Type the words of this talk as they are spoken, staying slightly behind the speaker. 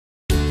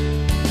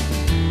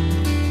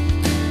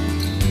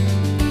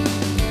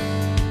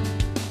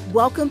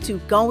Welcome to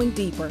Going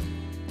Deeper,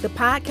 the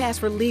podcast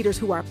for leaders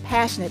who are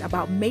passionate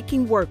about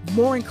making work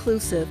more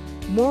inclusive,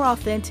 more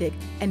authentic,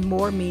 and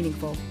more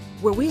meaningful,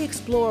 where we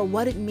explore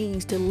what it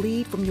means to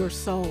lead from your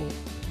soul.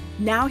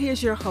 Now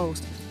here's your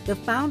host, the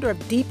founder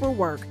of Deeper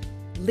Work,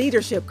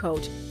 leadership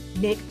coach,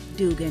 Nick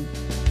Dugan.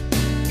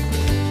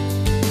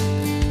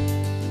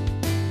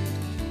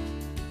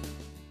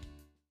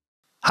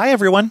 Hi,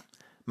 everyone.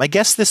 My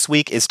guest this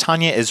week is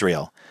Tanya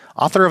Israel,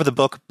 author of the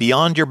book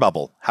Beyond Your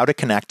Bubble: How to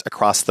Connect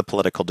Across the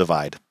Political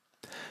Divide.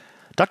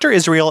 Dr.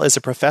 Israel is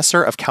a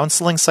professor of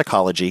counseling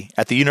psychology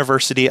at the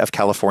University of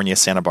California,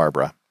 Santa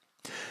Barbara.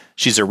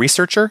 She's a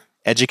researcher,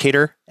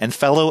 educator, and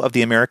fellow of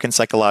the American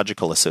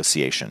Psychological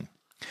Association.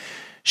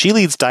 She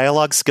leads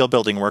dialogue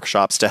skill-building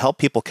workshops to help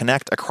people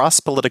connect across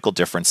political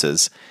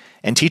differences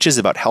and teaches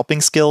about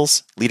helping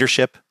skills,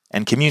 leadership,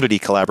 and community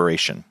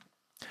collaboration.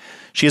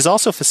 She has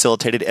also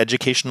facilitated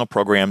educational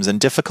programs and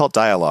difficult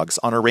dialogues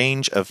on a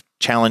range of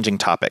challenging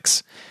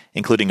topics,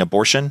 including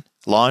abortion,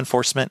 law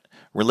enforcement,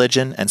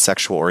 religion, and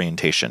sexual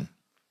orientation.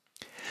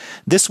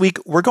 This week,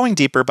 we're going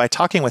deeper by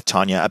talking with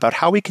Tanya about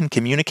how we can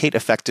communicate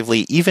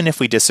effectively even if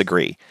we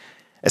disagree,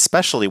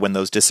 especially when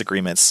those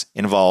disagreements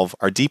involve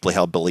our deeply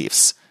held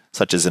beliefs,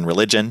 such as in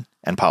religion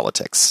and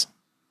politics.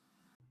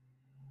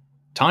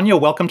 Tanya,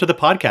 welcome to the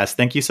podcast.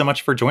 Thank you so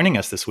much for joining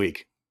us this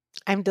week.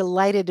 I'm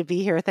delighted to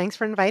be here. Thanks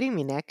for inviting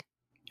me, Nick.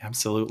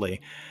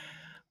 Absolutely.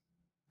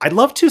 I'd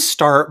love to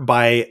start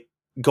by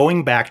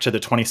going back to the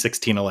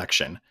 2016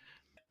 election.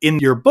 In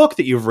your book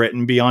that you've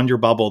written, Beyond Your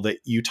Bubble, that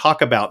you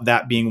talk about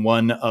that being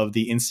one of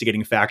the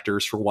instigating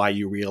factors for why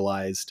you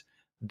realized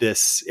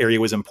this area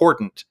was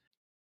important.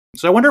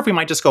 So I wonder if we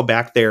might just go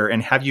back there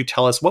and have you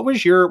tell us what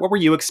were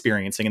you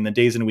experiencing in the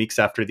days and weeks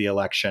after the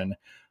election?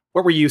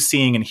 What were you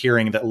seeing and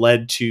hearing that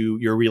led to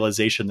your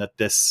realization that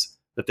this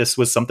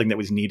was something that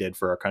was needed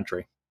for our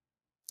country?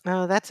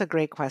 Oh, that's a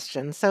great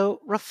question. So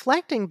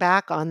reflecting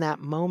back on that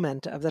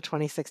moment of the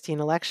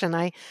 2016 election,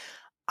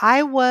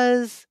 I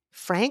was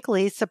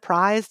frankly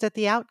surprised at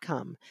the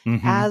outcome,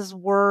 as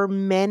were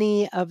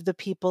many of the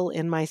people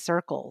in my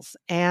circles.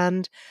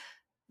 And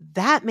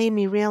that made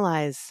me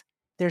realize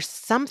there's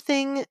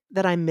something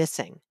that I'm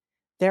missing.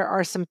 There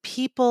are some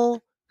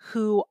people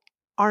who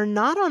are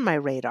not on my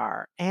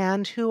radar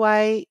and who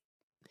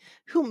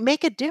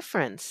make a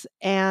difference,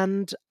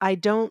 and I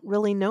don't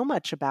really know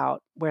much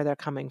about where they're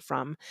coming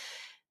from.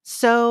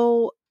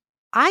 So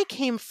I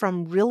came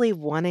from really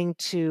wanting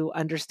to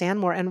understand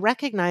more and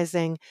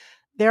recognizing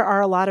there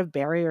are a lot of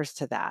barriers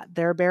to that.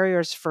 There are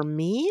barriers for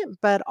me,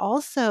 but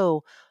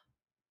also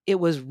it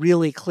was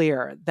really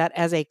clear that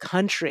as a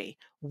country,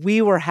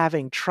 we were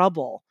having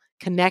trouble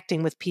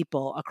connecting with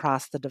people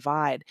across the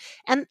divide.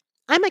 And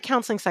I'm a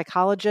counseling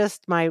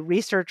psychologist. My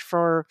research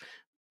for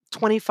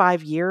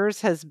 25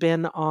 years has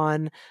been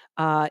on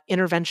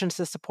interventions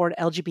to support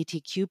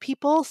LGBTQ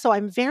people. So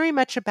I'm very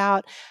much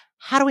about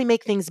how do we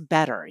make things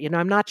better?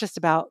 I'm not just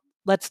about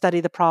let's study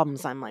the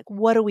problems. I'm like,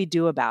 what do we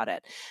do about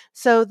it?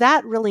 So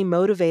that really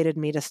motivated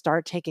me to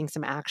start taking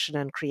some action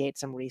and create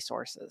some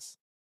resources.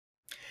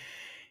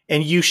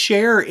 And you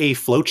share a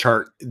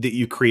flowchart that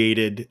you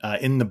created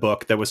in the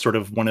book that was sort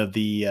of one of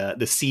the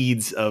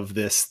seeds of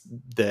this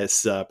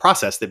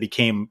process that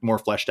became more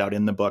fleshed out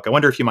in the book. I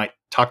wonder if you might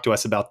talk to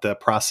us about the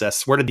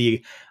process. Where did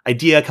the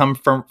idea come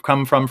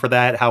from for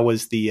that? How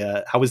was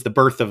the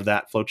birth of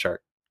that flowchart?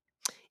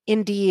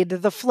 Indeed,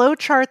 the flow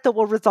chart that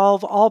will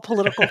resolve all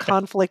political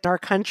conflict in our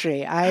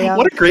country.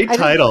 What a great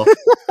title.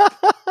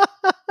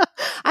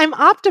 I'm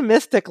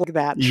optimistic like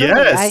that. Truly.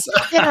 Yes.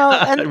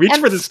 Reach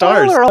for the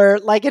stars.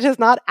 Alert, it has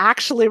not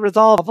actually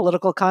resolved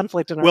political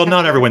conflict in our country.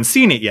 Not everyone's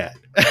seen it yet.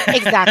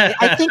 Exactly.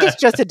 I think it's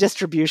just a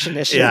distribution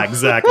issue. Yeah,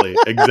 exactly.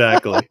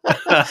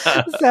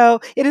 So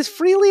it is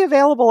freely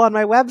available on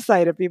my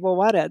website if people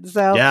want it.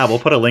 So yeah, we'll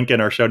put a link in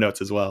our show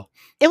notes as well.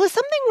 It was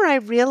something where I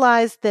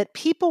realized that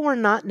people were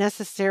not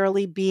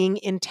necessarily being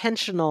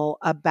intentional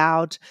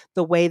about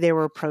the way they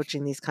were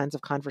approaching these kinds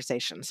of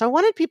conversations. So I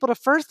wanted people to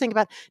first think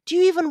about, do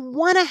you even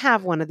want to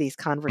have one of these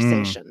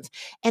conversations?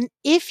 And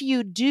if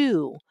you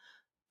do,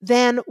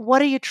 then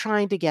what are you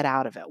trying to get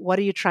out of it? What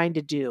are you trying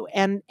to do?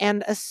 And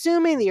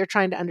assuming that you're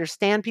trying to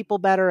understand people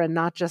better and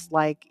not just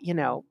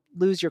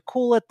lose your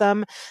cool at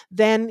them,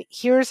 then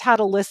here's how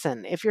to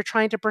listen. If you're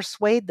trying to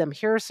persuade them,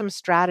 here are some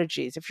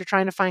strategies. If you're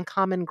trying to find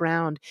common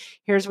ground,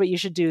 here's what you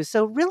should do.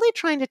 So really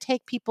trying to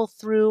take people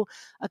through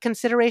a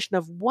consideration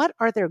of what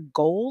are their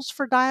goals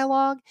for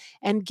dialogue,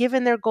 and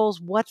given their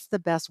goals, what's the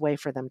best way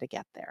for them to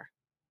get there?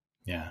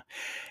 Yeah.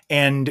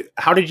 And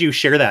how did you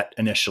share that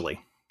initially?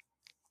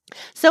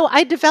 So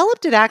I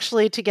developed it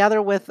actually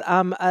together with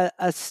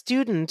a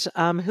student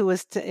who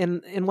was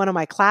in one of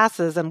my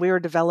classes, and we were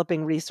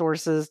developing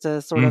resources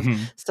to sort of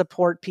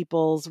support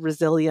people's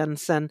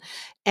resilience.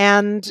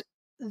 And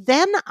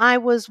then I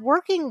was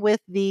working with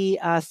the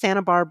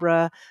Santa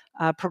Barbara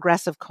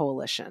Progressive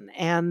Coalition,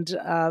 and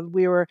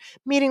we were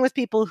meeting with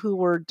people who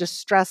were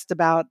distressed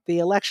about the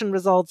election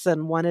results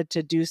and wanted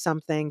to do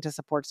something to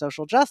support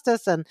social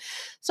justice. And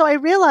so I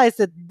realized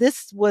that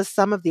this was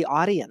some of the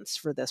audience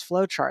for this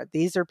flowchart.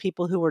 These are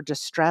people who were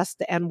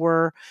distressed and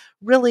were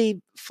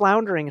really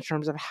floundering in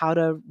terms of how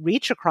to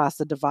reach across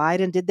the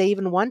divide, and did they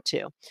even want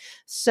to?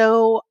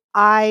 So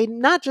I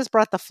not just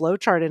brought the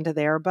flowchart into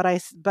there, but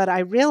I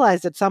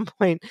realized at some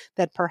point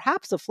that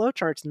perhaps a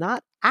flowchart's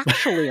not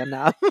actually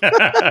enough.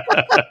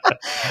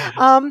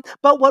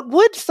 But what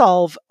would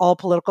solve all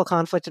political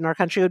conflict in our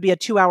country would be a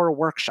 2-hour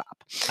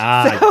workshop.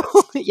 So,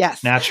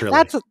 yes, naturally,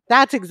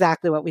 that's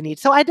exactly what we need.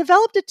 So I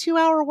developed a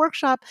 2-hour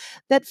workshop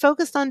that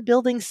focused on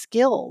building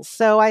skills.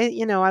 So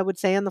I would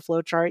say in the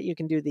flowchart you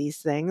can do these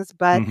things,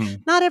 but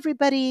not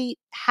everybody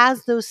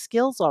has those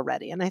skills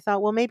already. And I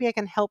thought, well, maybe I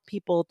can help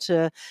people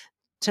to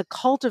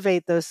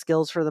cultivate those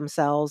skills for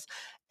themselves.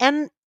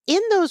 And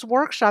in those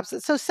workshops,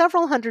 so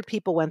several hundred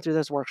people went through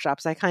those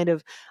workshops. I kind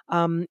of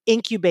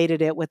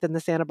incubated it within the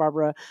Santa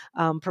Barbara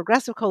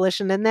Progressive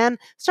Coalition, and then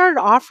started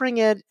offering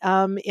it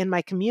in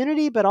my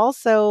community, but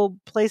also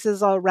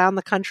places around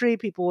the country.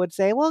 People would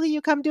say, well, you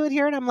come do it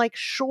here? And I'm like,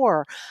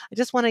 sure. I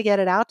just want to get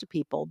it out to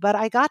people. But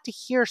I got to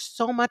hear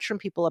so much from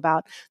people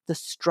about the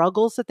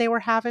struggles that they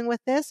were having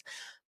with this,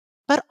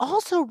 but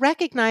also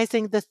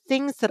recognizing the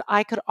things that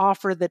I could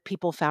offer that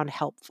people found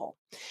helpful.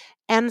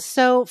 And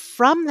so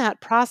from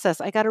that process,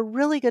 I got a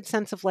really good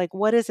sense of like,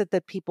 what is it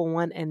that people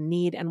want and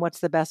need, and what's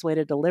the best way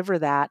to deliver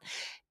that?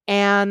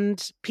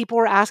 And people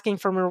were asking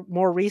for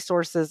more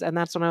resources. And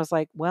that's when I was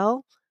like,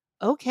 well,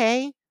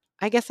 okay,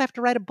 I guess I have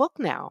to write a book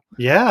now.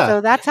 Yeah.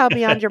 So that's how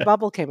Beyond Your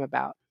Bubble came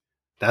about.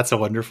 That's a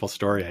wonderful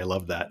story. I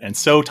love that. And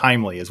so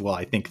timely as well.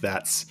 I think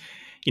that's,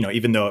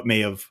 even though it may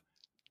have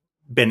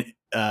been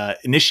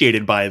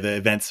initiated by the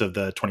events of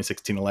the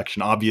 2016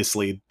 election,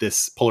 obviously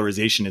this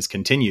polarization is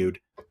continued.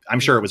 I'm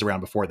sure it was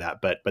around before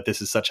that, but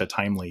this is such a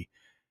timely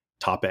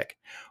topic.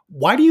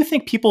 Why do you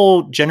think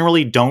people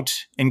generally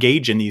don't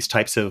engage in these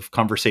types of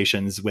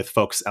conversations with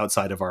folks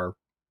outside of our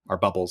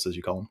bubbles, as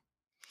you call them?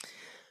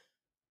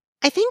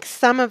 I think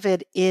some of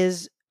it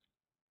is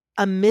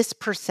a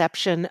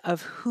misperception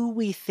of who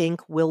we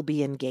think we'll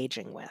be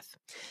engaging with.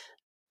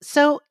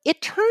 So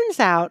it turns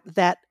out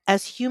that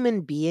as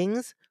human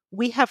beings,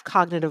 we have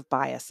cognitive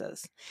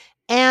biases.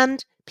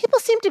 And people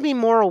seem to be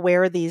more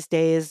aware these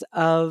days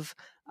of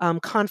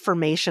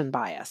confirmation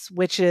bias,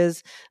 which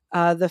is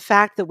the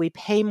fact that we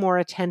pay more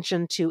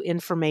attention to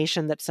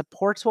information that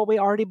supports what we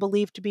already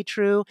believe to be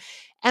true,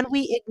 and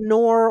we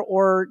ignore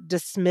or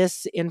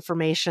dismiss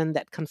information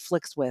that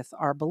conflicts with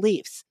our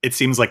beliefs. It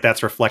seems like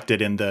that's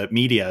reflected in the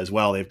media as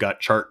well. They've got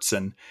charts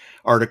and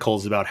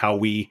articles about how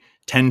we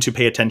tend to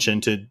pay attention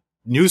to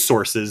news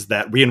sources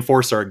that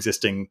reinforce our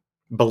existing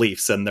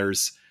beliefs. And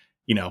there's,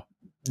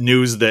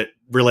 news that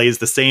relays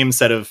the same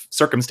set of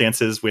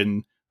circumstances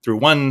when through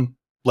one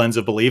lens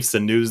of beliefs,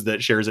 and news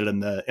that shares it in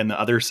the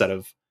other set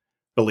of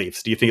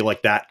beliefs. Do you feel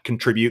like that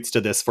contributes to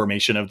this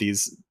formation of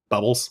these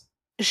bubbles?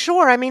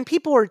 Sure. I mean,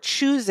 people are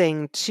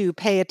choosing to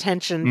pay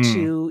attention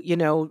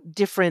to,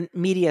 different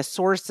media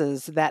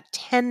sources that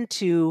tend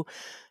to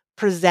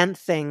present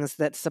things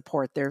that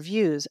support their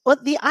views. Well,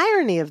 the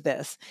irony of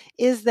this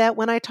is that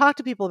when I talk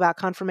to people about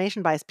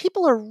confirmation bias,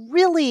 people are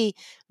really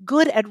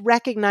good at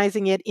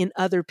recognizing it in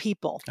other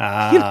people,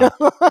 Yep.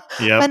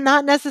 but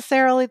not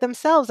necessarily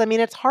themselves. I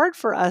mean, it's hard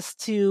for us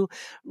to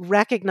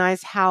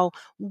recognize how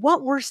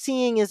what we're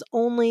seeing is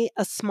only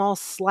a small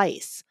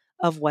slice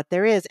of what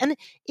there is. And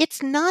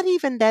it's not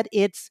even that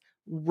it's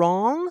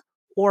wrong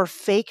or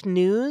fake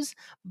news,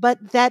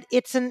 but that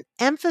it's an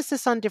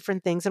emphasis on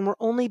different things and we're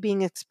only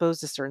being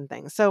exposed to certain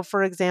things. So,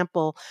 for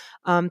example,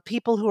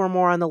 people who are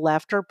more on the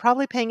left are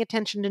probably paying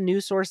attention to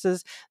news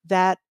sources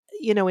that,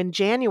 in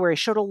January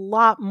showed a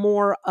lot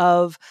more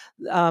of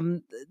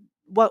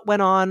what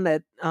went on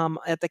at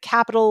the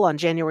Capitol on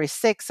January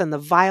 6th and the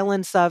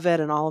violence of it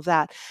and all of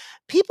that.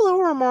 People who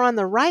are more on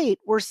the right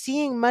were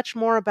seeing much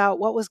more about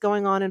what was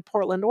going on in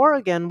Portland,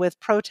 Oregon, with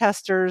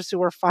protesters who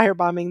were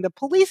firebombing the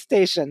police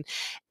station.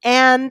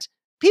 And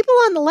people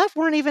on the left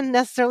weren't even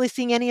necessarily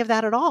seeing any of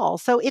that at all.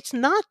 So it's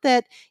not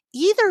that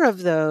either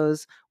of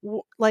those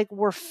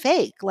were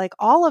fake. Like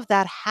all of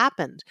that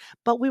happened,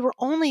 but we were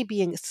only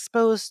being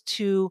exposed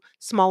to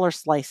smaller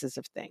slices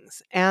of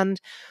things.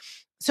 And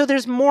so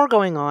there's more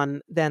going on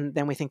than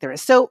we think there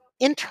is. So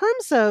in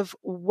terms of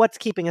what's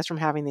keeping us from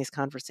having these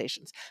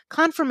conversations,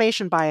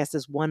 confirmation bias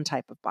is one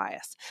type of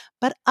bias,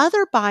 but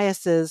other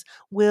biases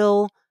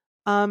will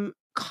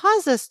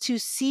cause us to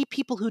see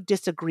people who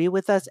disagree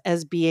with us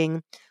as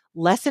being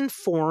less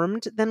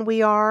informed than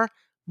we are,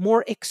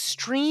 more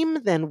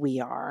extreme than we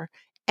are,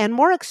 and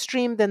more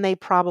extreme than they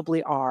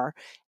probably are.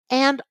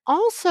 And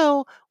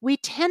also, we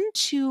tend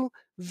to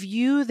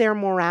view their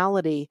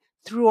morality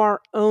through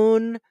our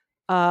own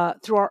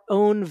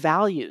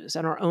values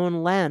and our own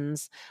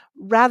lens,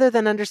 rather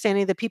than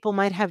understanding that people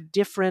might have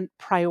different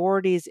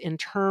priorities in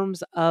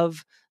terms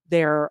of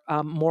their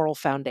moral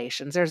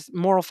foundations. There's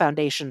moral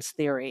foundations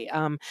theory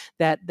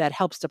that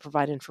helps to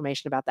provide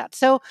information about that.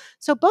 So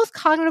both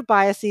cognitive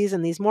biases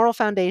and these moral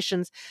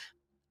foundations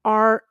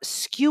are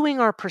skewing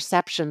our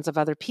perceptions of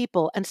other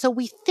people. And so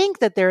we think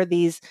that there are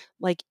these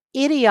like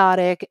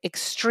idiotic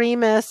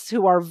extremists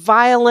who are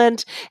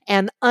violent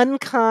and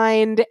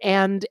unkind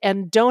and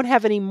don't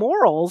have any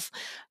morals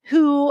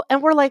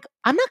and we're like,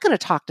 I'm not going to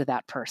talk to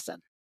that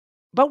person.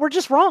 But we're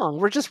just wrong.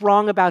 We're just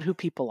wrong about who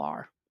people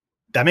are.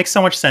 That makes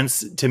so much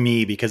sense to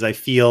me because I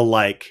feel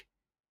like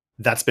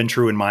that's been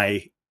true in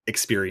my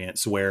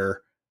experience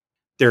where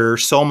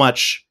there's so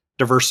much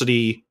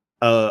diversity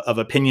of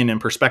opinion and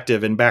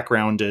perspective and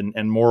background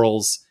and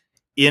morals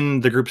in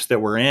the groups that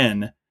we're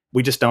in.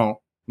 We just don't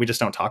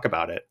talk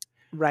about it.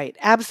 Right.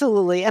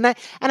 Absolutely. And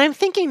I'm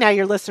thinking now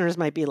your listeners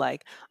might be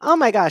like, oh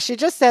my gosh, you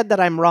just said that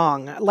I'm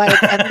wrong.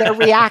 Like, and they're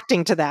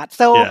reacting to that.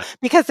 So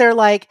because they're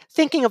like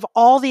thinking of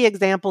all the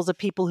examples of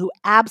people who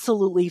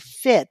absolutely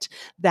fit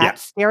that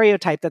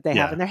stereotype that they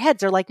have in their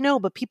heads. They're like, no,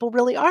 but people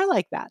really are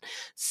like that.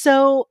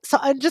 So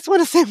I just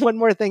want to say one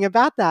more thing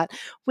about that,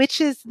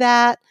 which is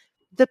that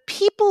the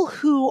people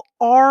who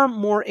are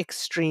more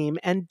extreme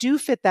and do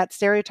fit that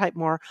stereotype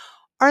more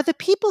are the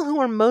people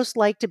who are most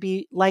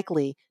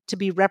likely to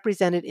be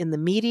represented in the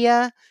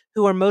media,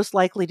 who are most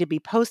likely to be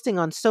posting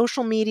on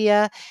social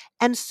media.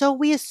 And so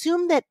we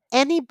assume that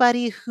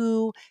anybody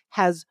who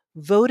has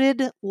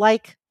voted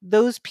like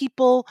those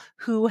people,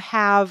 who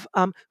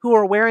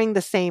are wearing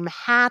the same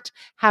hat,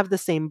 have the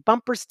same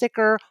bumper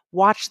sticker,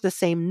 watch the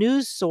same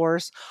news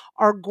source,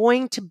 are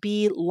going to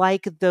be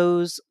like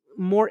those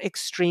more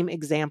extreme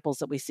examples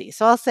that we see.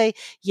 So I'll say,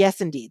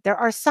 yes, indeed, there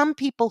are some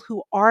people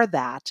who are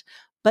that,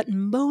 but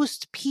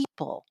most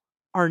people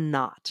are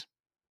not.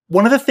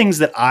 One of the things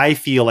that I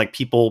feel like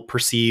people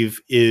perceive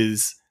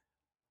is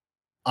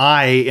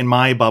in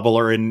my bubble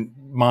or in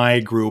my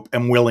group,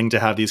 am willing to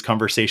have these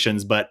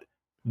conversations, but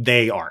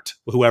they aren't.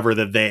 Whoever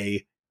the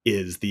they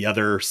is, the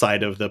other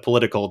side of the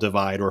political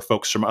divide, or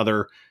folks from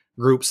other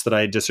groups that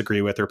I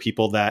disagree with, or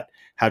people that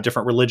have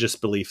different religious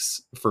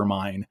beliefs for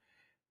mine.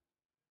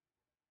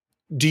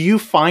 Do you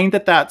find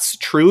that that's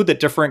true,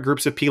 that different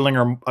groups of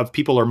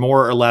people are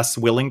more or less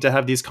willing to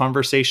have these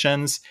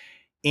conversations?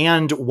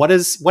 And what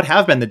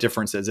have been the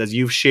differences as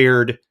you've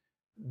shared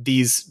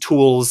these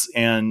tools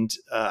and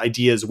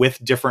ideas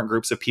with different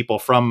groups of people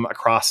from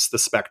across the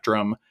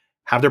spectrum?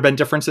 Have there been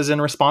differences in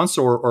response,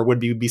 or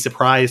would you be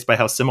surprised by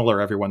how similar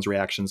everyone's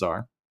reactions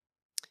are?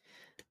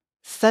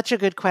 Such a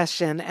good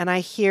question. And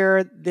I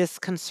hear this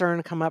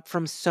concern come up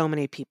from so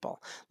many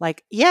people.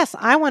 Like, yes,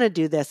 I want to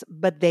do this,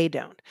 but they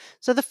don't.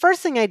 So the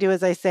first thing I do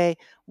is I say,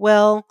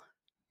 well,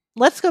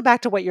 let's go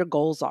back to what your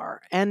goals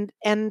are. And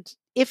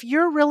if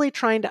you're really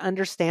trying to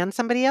understand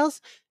somebody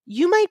else,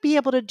 you might be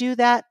able to do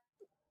that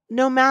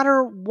no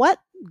matter what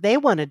they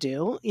want to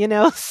do,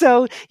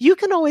 so you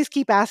can always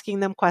keep asking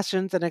them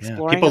questions and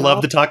exploring. People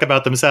love to talk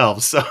about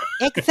themselves. So.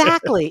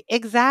 Exactly.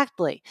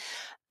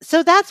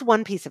 So that's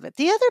one piece of it.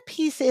 The other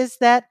piece is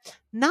that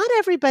not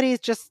everybody is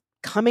just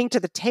coming to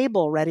the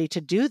table ready to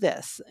do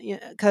this,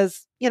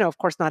 because, of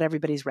course, not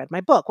everybody's read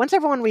my book. Once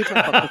everyone reads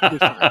my book, it'll be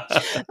fine.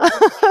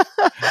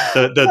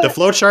 The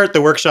flow chart,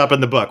 the workshop,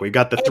 and the book. We've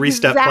got the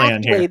 3-step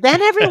plan here.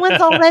 Then everyone's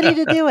all ready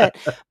to do it.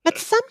 But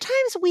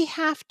sometimes we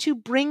have to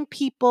bring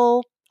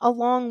people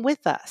along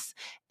with us.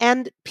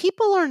 And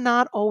people are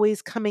not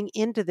always coming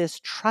into this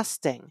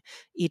trusting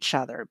each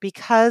other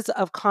because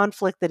of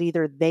conflict that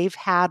either they've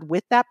had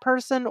with that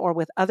person or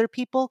with other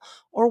people,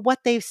 or what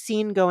they've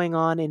seen going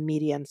on in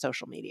media and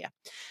social media.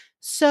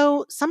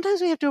 So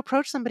sometimes we have to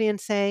approach somebody and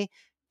say,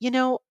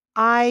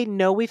 I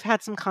know we've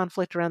had some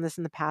conflict around this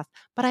in the past,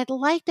 but I'd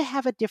like to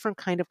have a different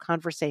kind of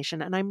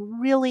conversation. And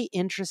I'm really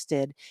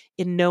interested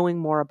in knowing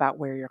more about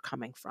where you're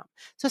coming from.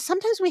 So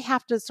sometimes we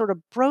have to sort of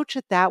broach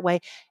it that way,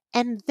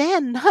 and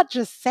then not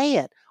just say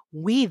it.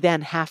 We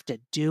then have to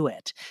do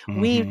it. Mm-hmm.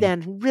 We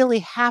then really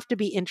have to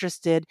be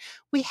interested.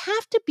 We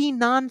have to be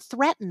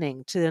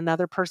non-threatening to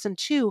another person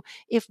too,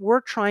 if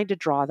we're trying to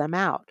draw them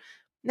out.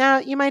 Now,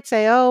 you might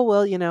say, oh,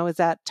 well, is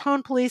that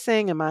tone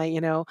policing? Am I,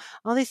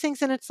 all these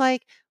things? And it's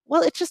like,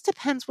 well, it just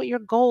depends what your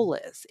goal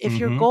is. If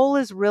your goal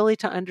is really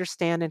to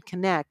understand and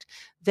connect,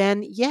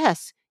 then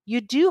yes,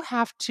 you do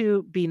have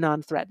to be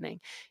non-threatening.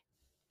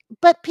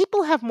 But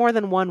people have more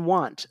than one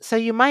want. So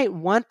you might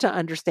want to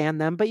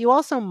understand them, but you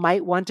also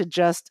might want to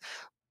just,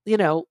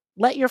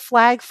 let your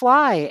flag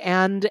fly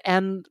and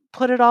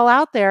put it all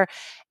out there.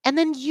 And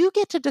then you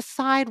get to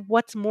decide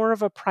what's more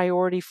of a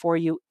priority for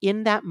you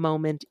in that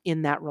moment,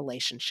 in that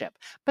relationship.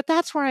 But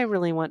that's where I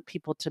really want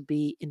people to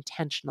be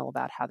intentional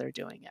about how they're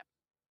doing it.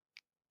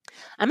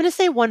 I'm going to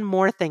say one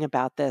more thing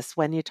about this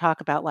when you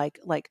talk about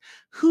like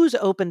who's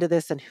open to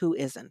this and who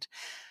isn't.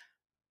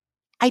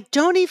 I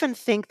don't even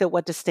think that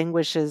what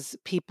distinguishes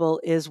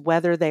people is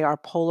whether they are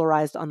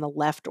polarized on the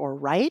left or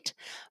right,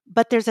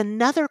 but there's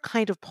another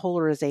kind of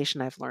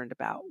polarization I've learned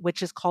about,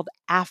 which is called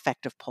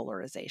affective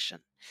polarization.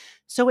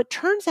 So it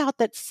turns out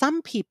that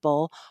some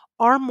people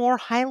are more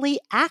highly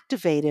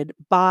activated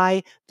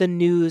by the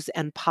news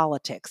and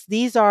politics.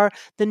 These are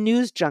the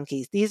news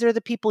junkies. These are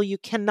the people you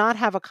cannot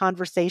have a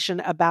conversation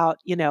about,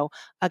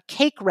 a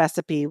cake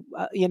recipe,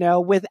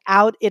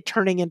 without it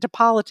turning into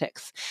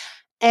politics.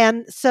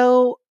 And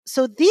so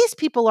these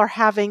people are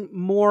having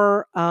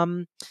more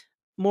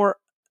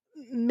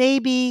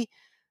maybe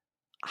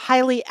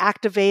highly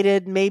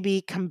activated,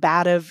 maybe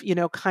combative,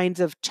 kinds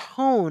of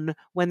tone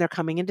when they're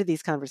coming into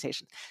these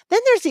conversations.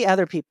 Then there's the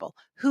other people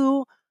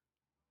who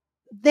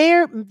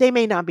they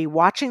may not be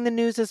watching the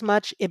news as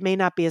much. It may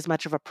not be as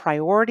much of a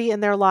priority in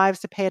their lives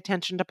to pay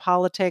attention to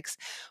politics,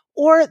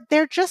 or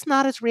they're just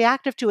not as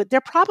reactive to it. They're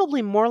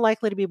probably more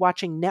likely to be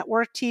watching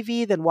network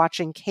TV than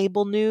watching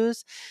cable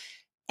news.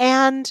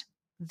 And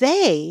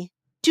they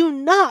do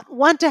not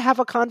want to have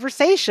a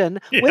conversation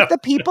with the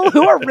people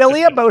who are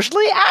really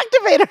emotionally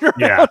activated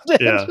around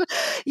it.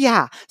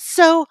 Yeah.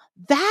 So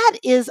that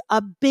is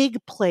a big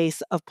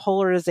place of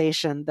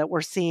polarization that we're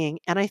seeing.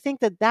 And I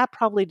think that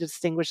probably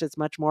distinguishes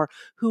much more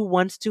who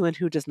wants to and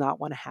who does not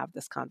want to have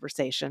this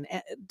conversation,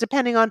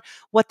 depending on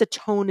what the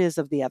tone is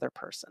of the other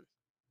person.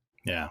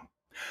 Yeah.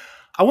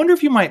 I wonder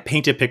if you might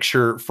paint a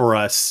picture for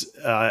us,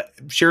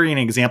 sharing an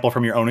example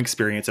from your own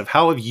experience of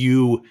how have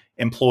you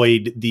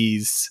employed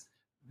these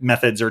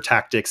methods or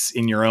tactics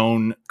in your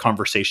own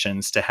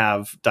conversations to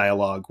have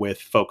dialogue with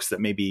folks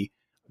that maybe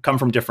come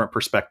from different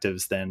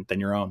perspectives than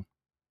your own.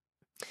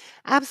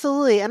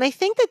 Absolutely. And I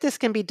think that this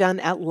can be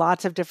done at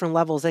lots of different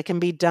levels. It can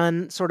be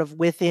done sort of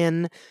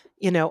within,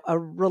 a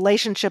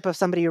relationship of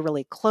somebody you're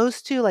really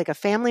close to, like a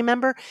family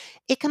member.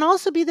 It can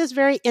also be this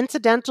very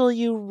incidental,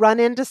 you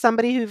run into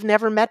somebody who've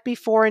never met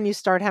before and you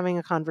start having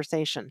a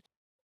conversation.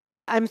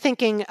 I'm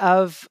thinking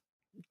of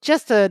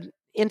just an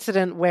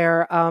incident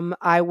where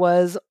I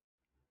was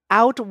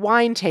out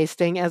wine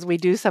tasting, as we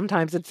do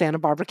sometimes in Santa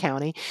Barbara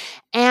County.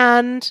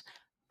 And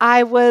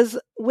I was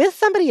with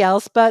somebody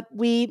else, but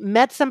we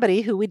met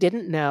somebody who we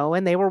didn't know,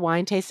 and they were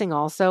wine tasting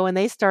also. And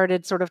they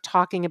started sort of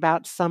talking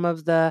about some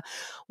of the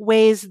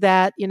ways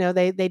that,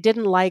 they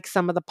didn't like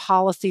some of the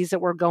policies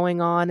that were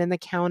going on in the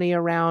county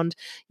around,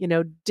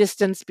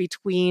 distance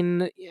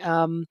between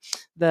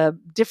the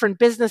different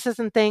businesses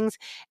and things.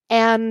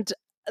 And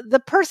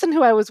the person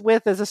who I was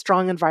with is a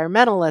strong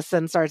environmentalist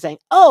and started saying,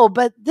 oh,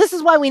 but this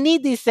is why we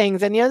need these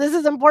things. And, this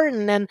is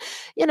important. And,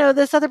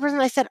 this other person,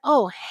 I said,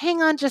 oh,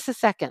 hang on just a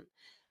second.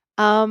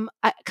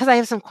 Because I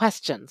have some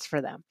questions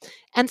for them.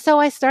 And so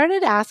I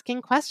started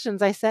asking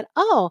questions. I said,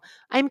 oh,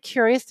 I'm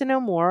curious to know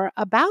more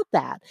about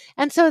that.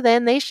 And so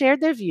then they shared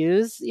their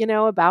views,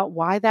 about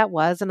why that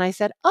was. And I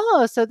said,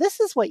 oh, so this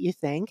is what you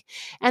think.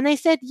 And they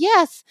said,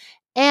 yes.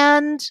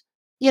 And,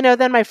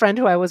 then my friend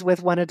who I was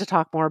with wanted to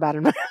talk more about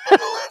environmentalism.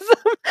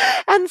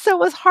 And so it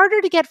was harder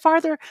to get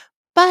farther.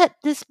 But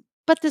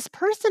this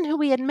person who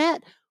we had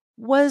met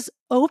was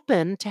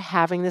open to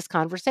having this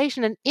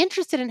conversation and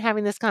interested in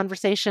having this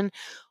conversation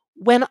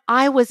when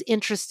I was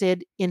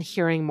interested in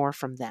hearing more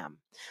from them.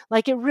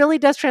 Like, it really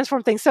does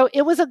transform things. So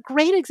it was a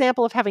great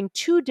example of having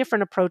two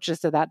different approaches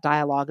to that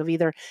dialogue, of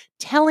either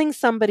telling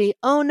somebody,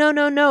 oh,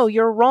 no,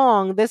 you're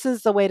wrong, this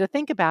is the way to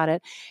think about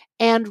it,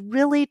 and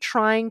really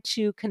trying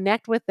to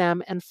connect with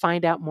them and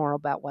find out more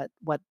about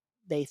what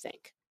they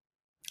think.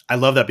 I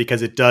love that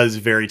because it does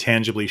very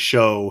tangibly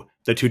show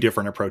the two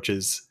different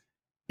approaches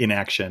in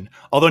action.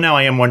 Although now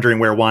I am wondering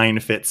where wine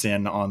fits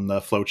in on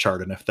the flow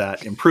chart and if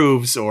that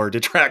improves or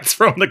detracts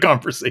from the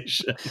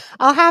conversation.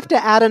 I'll have to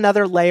add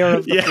another layer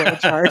of the flow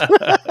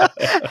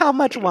chart. How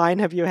much wine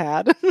have you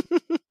had?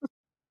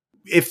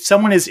 If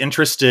someone is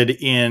interested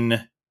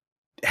in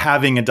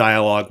having a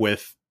dialogue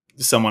with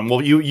someone,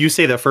 well, you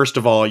say that first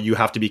of all, you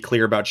have to be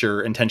clear about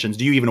your intentions.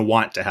 Do you even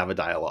want to have a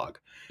dialogue?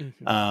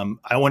 Mm-hmm.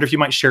 I wonder if you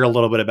might share a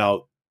little bit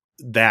about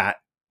that.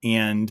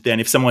 And then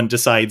if someone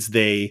decides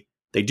they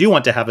do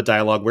want to have a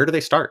dialogue, where do they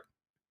start?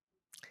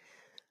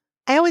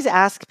 I always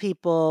ask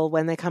people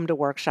when they come to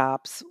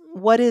workshops,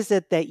 what is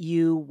it that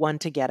you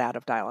want to get out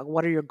of dialogue?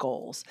 What are your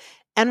goals?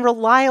 And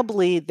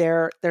reliably,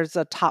 there's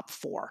a top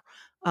four.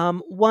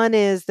 One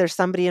is there's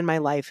somebody in my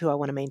life who I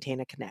want to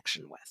maintain a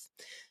connection with.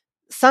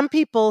 Some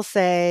people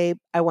say,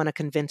 I want to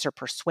convince or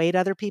persuade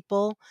other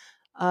people.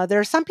 There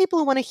are some people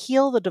who want to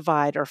heal the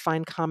divide or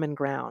find common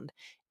ground.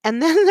 And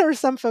then there are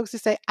some folks who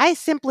say, I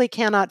simply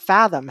cannot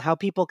fathom how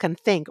people can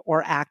think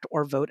or act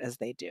or vote as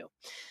they do.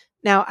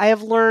 Now, I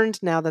have learned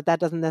now that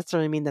doesn't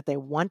necessarily mean that they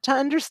want to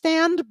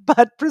understand,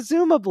 but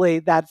presumably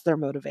that's their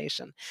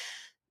motivation.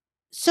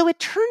 So it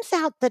turns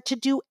out that to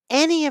do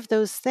any of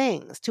those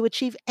things, to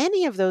achieve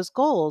any of those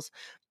goals,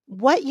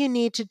 what you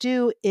need to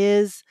do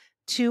is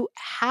to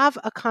have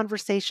a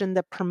conversation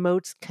that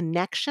promotes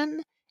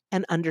connection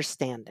and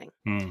understanding.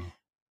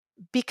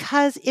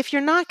 Because if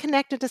you're not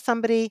connected to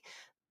somebody,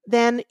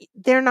 then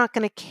they're not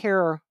going to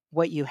care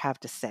what you have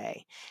to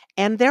say.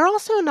 And they're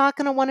also not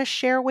going to want to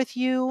share with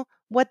you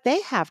what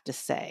they have to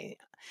say.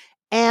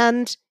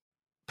 And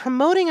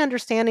promoting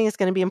understanding is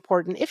going to be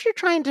important. If you're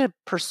trying to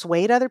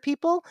persuade other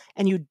people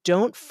and you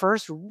don't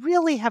first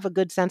really have a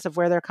good sense of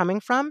where they're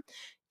coming from,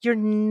 you're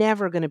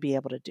never going to be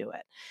able to do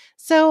it.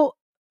 So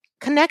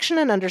connection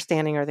and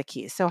understanding are the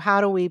keys. So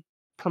how do we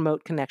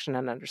promote connection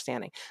and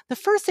understanding? The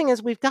first thing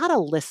is we've got to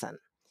listen.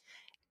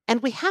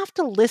 And we have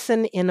to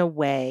listen in a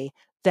way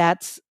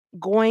that's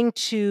going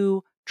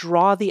to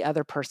draw the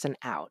other person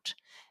out.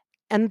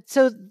 And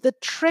so the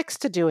tricks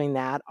to doing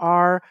that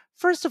are,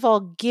 first of all,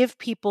 give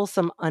people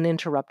some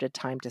uninterrupted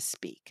time to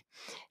speak.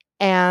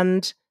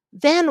 And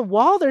then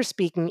while they're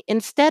speaking,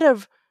 instead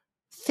of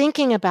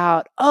thinking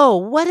about, oh,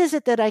 what is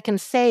it that I can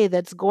say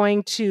that's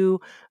going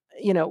to,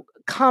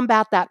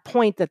 combat that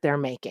point that they're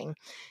making?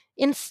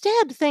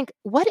 Instead, think,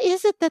 what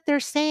is it that they're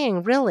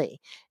saying really?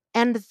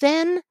 And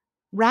then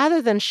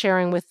rather than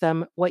sharing with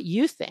them what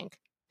you think,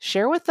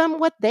 share with them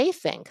what they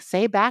think.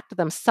 Say back to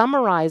them,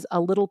 summarize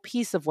a little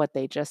piece of what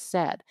they just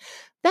said.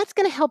 That's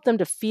going to help them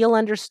to feel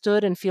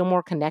understood and feel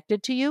more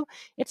connected to you.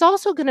 It's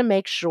also going to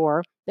make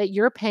sure that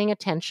you're paying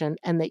attention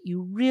and that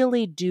you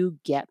really do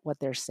get what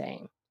they're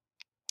saying.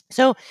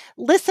 So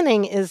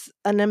listening is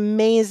an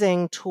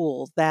amazing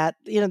tool that,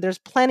 there's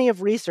plenty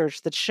of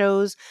research that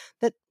shows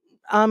that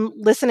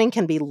listening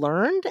can be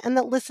learned and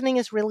that listening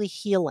is really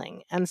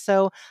healing. And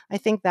so I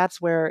think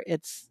that's where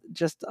it's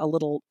just a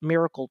little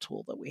miracle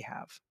tool that we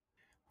have.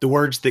 The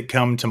words that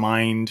come to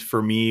mind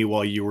for me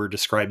while you were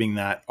describing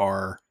that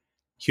are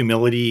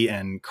humility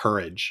and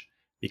courage,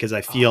 because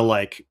I feel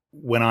like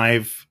when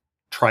I've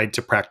tried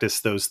to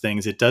practice those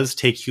things, it does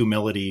take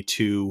humility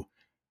to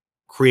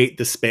create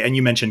the space. And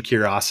you mentioned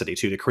curiosity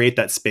too, to create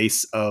that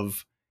space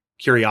of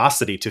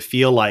curiosity, to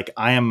feel like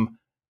I am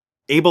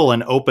able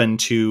and open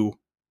to,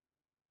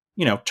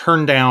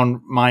 turn down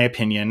my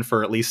opinion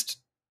for at least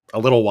a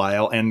little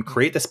while and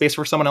create the space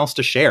for someone else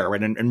to share,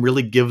 right? And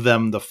really give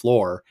them the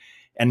floor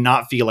and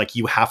not feel like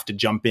you have to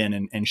jump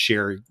in and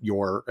share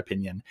your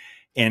opinion.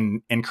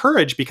 And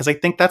courage, because I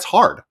think that's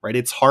hard, right?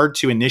 It's hard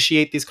to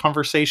initiate these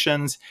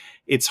conversations.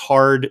 It's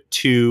hard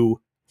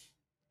to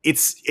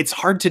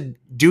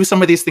do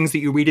some of these things that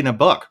you read in a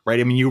book, right?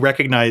 I mean, you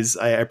recognize,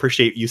 I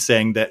appreciate you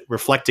saying that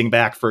reflecting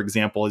back, for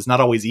example, is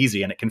not always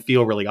easy and it can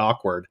feel really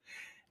awkward.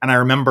 And I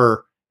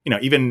remember,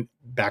 even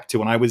back to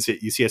when I was at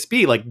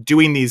UCSB, like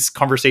doing these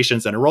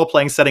conversations in a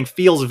role-playing setting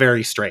feels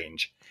very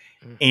strange.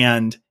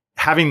 And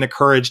having the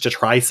courage to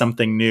try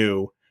something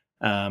new,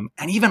 and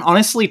even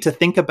honestly to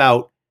think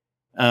about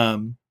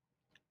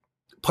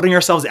putting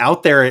ourselves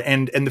out there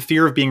and the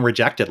fear of being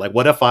rejected. Like,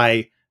 what if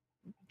I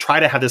try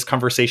to have this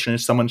conversation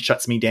and someone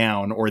shuts me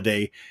down, or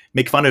they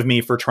make fun of me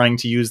for trying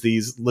to use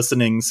these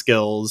listening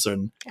skills,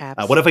 and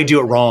what if I do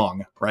it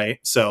wrong, right?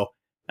 So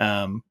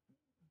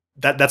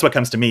that's what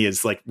comes to me,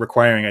 is like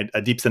requiring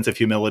a deep sense of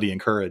humility and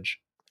courage.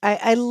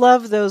 I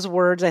love those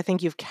words. I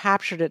think you've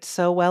captured it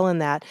so well in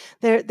that.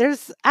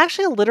 There's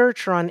actually a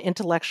literature on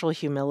intellectual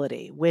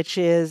humility,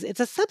 it's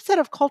a subset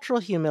of cultural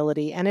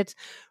humility, and it's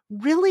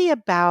really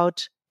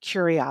about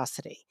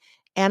curiosity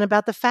and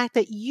about the fact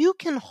that you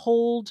can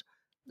hold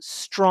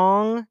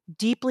strong,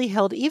 deeply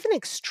held, even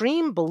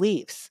extreme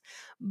beliefs,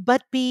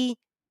 but be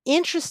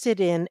interested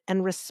in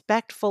and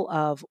respectful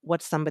of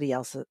what somebody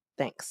else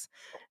thinks.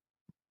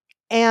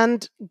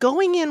 And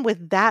going in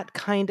with that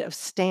kind of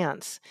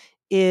stance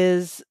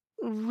is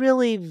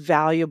really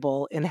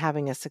valuable in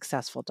having a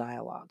successful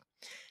dialogue.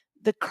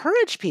 The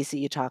courage piece that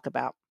you talk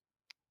about,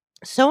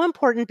 so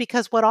important,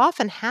 because what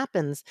often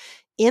happens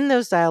in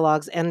those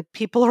dialogues, and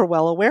people are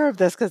well aware of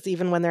this because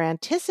even when they're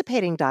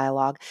anticipating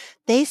dialogue,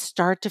 they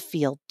start to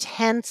feel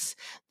tense,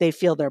 they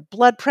feel their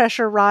blood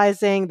pressure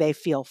rising, they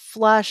feel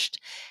flushed,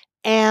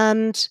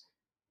 and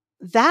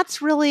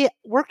that's really,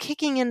 we're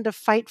kicking into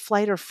fight,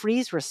 flight, or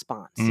freeze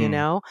response,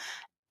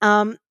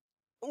 and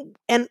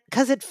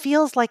because it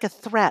feels like a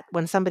threat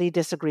when somebody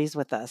disagrees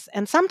with us.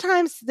 And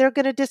sometimes they're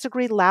going to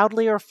disagree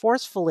loudly or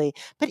forcefully,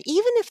 but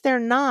even if they're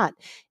not,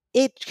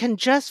 it can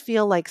just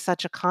feel like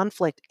such a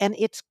conflict, and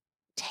it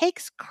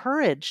takes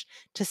courage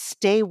to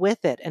stay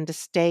with it and to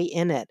stay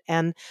in it.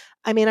 And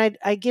I mean,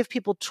 I give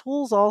people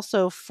tools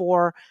also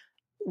for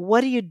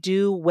what do you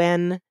do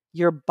when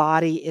your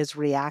body is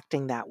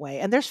reacting that way.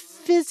 And there's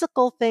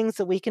physical things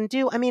that we can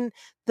do. I mean,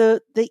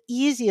 the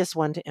easiest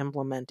one to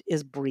implement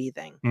is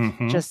breathing.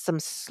 Just some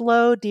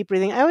slow, deep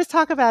breathing. I always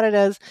talk about it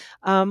as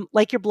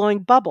like you're blowing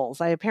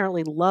bubbles. I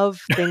apparently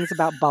love things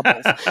about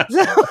bubbles.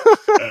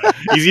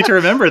 Easy to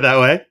remember that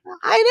way.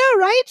 I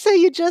know, right? So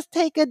you just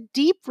take a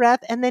deep breath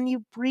and then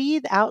you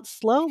breathe out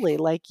slowly,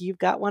 like you've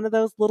got one of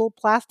those little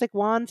plastic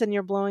wands and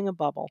you're blowing a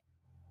bubble.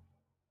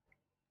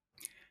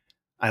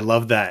 I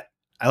love that.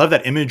 I love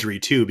that imagery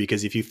too,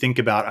 because if you think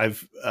about,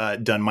 I've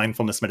done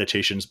mindfulness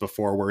meditations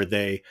before where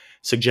they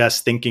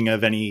suggest thinking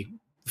of any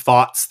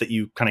thoughts that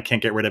you kind of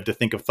can't get rid of, to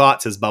think of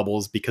thoughts as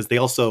bubbles, because they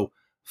also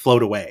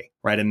float away,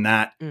 right? And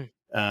that,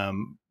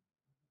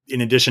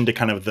 in addition to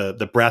kind of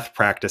the breath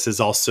practice,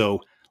 is also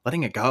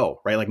letting it go,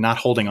 right? Like not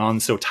holding on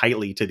so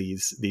tightly to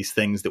these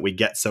things that we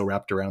get so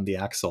wrapped around the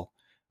axle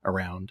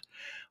around.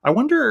 I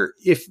wonder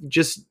if,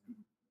 just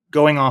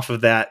going off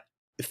of that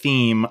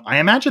theme, I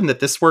imagine that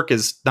this work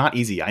is not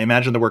easy. I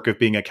imagine the work of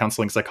being a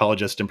counseling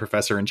psychologist and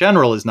professor in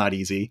general is not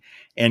easy.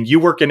 And you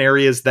work in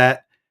areas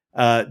that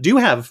do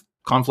have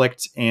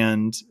conflict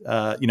and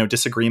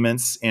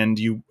disagreements, and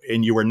you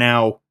are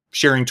now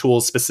sharing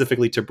tools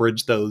specifically to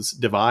bridge those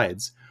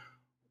divides.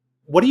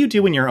 What do you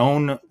do in your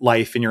own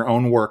life, in your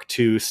own work,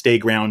 to stay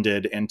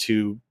grounded and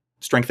to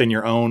strengthen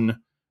your own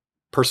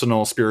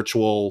personal,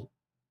 spiritual,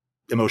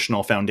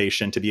 emotional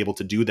foundation to be able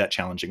to do that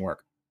challenging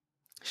work?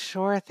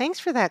 Sure. Thanks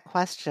for that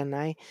question.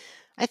 I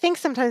think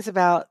sometimes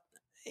about,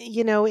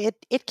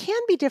 it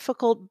can be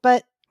difficult,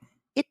 but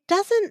it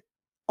doesn't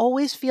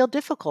always feel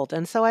difficult.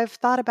 And so I've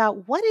thought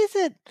about what is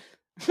it,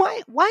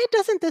 why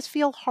doesn't this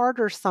feel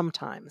harder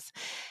sometimes?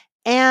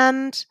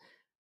 And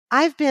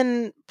I've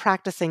been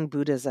practicing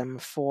Buddhism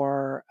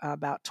for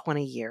about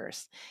 20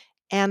 years.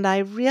 And I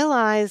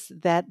realize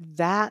that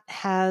that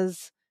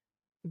has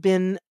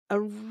been a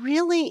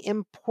really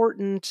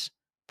important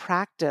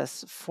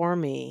practice for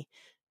me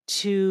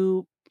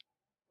to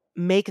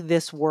make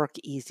this work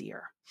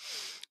easier.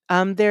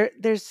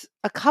 There's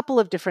a couple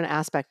of different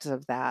aspects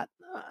of that.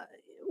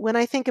 When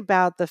I think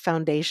about the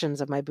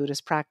foundations of my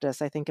Buddhist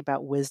practice, I think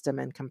about wisdom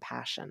and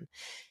compassion.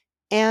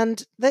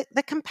 And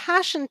the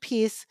compassion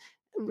piece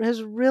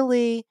has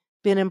really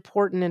been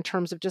important in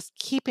terms of just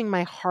keeping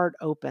my heart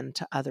open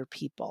to other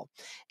people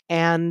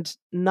and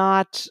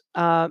not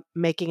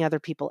making other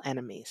people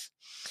enemies.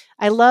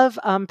 I love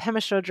Pema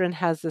Chodron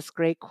has this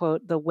great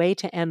quote: "The way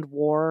to end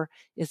war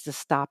is to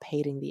stop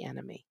hating the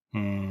enemy."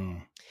 Hmm.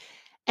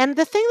 And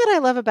the thing that I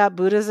love about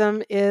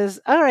Buddhism is,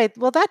 all right,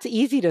 well, that's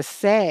easy to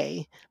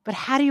say, but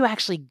how do you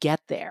actually get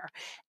there?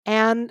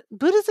 And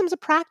Buddhism's a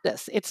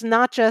practice. It's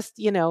not just,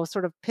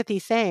 sort of pithy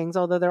sayings,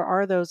 although there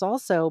are those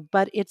also,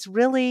 but it's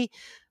really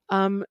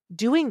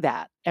doing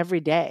that every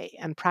day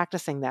and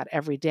practicing that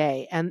every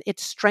day. And it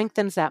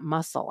strengthens that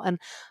muscle. And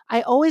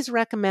I always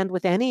recommend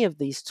with any of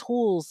these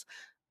tools,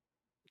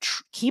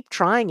 keep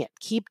trying it,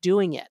 keep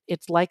doing it.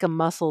 It's like a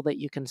muscle that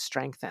you can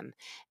strengthen.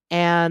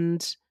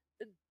 And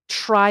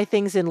try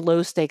things in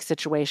low stakes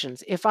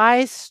situations. If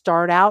I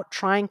start out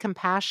trying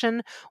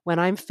compassion when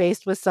I'm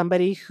faced with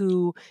somebody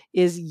who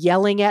is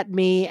yelling at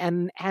me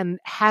and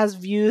has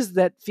views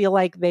that feel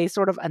like they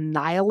sort of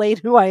annihilate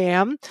who I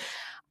am,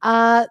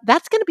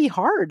 that's going to be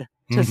hard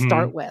to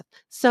start with.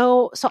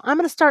 So I'm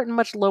going to start in a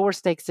much lower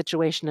stakes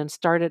situation and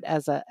start it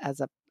as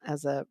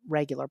a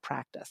regular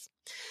practice.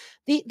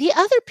 The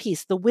other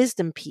piece, the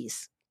wisdom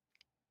piece,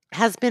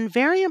 has been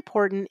very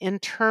important in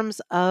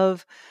terms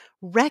of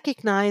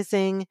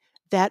recognizing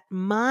that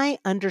my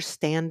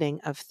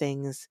understanding of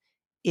things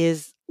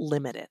is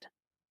limited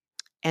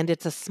and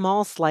it's a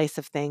small slice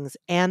of things.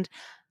 And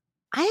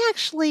I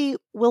actually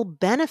will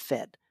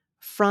benefit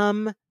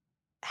from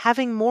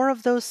having more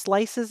of those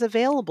slices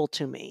available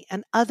to me,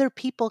 and other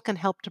people can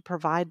help to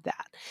provide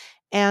that.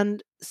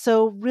 And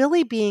so,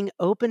 really being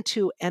open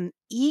to and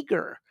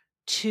eager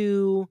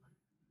to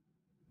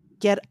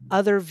get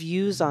other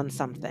views on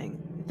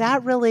something.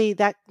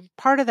 That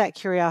part of that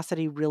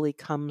curiosity really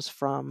comes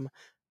from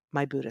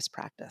my Buddhist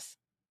practice.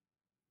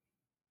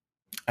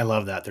 I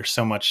love that. There's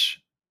so much,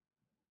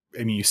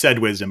 I mean, you said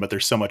wisdom, but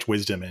there's so much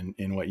wisdom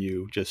in what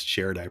you just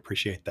shared. I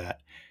appreciate that.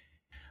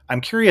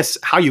 I'm curious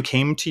how you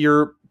came to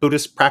your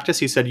Buddhist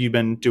practice. You said you've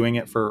been doing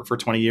it for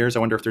 20 years. I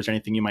wonder if there's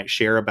anything you might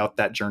share about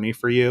that journey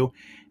for you.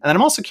 And then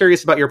I'm also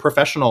curious about your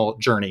professional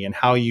journey and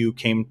how you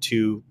came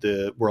to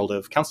the world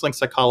of counseling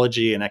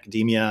psychology and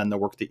academia and the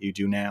work that you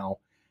do now.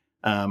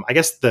 I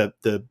guess the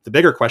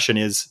bigger question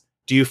is,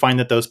 do you find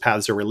that those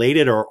paths are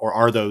related, or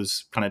are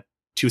those kind of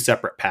two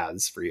separate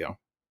paths for you?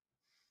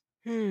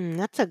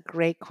 That's a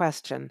great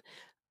question.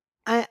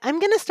 I'm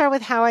going to start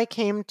with how I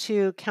came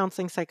to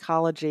counseling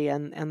psychology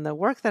and the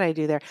work that I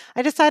do there.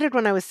 I decided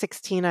when I was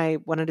 16 I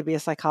wanted to be a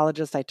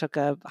psychologist. I took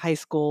a high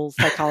school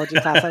psychology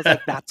class. I was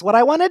like, that's what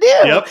I want to do.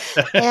 Yep.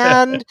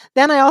 And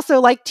then I also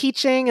liked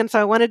teaching, and so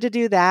I wanted to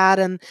do that.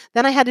 And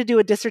then I had to do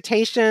a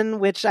dissertation,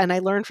 and I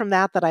learned from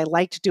that I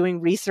liked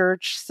doing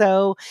research.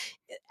 So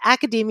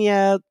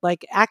academia,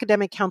 like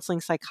academic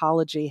counseling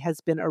psychology, has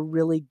been a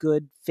really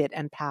good fit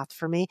and path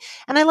for me.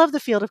 And I love the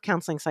field of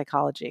counseling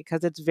psychology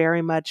because it's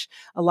very much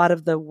a lot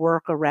of the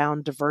work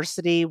around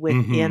diversity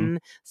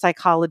within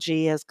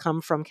psychology has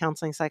come from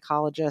counseling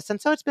psychologists. And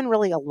so it's been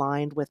really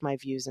aligned with my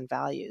views and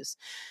values.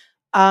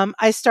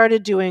 I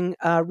started doing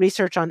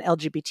research on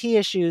LGBT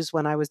issues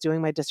when I was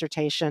doing my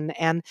dissertation.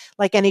 And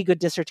like any good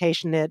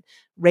dissertation, it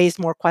raised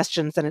more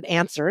questions than it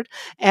answered.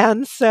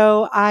 And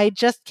so I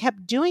just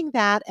kept doing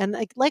that. And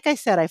like I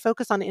said, I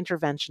focus on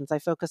interventions, I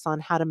focus on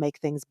how to make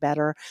things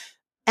better.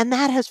 And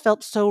that has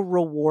felt so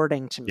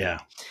rewarding to me. Yeah.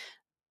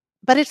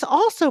 But it's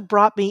also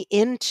brought me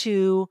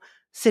into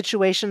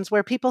situations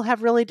where people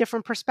have really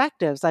different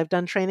perspectives. I've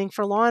done training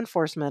for law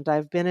enforcement.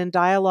 I've been in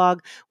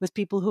dialogue with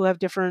people who have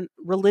different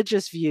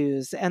religious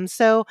views. And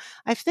so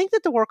I think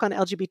that the work on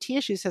LGBT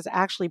issues has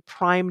actually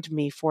primed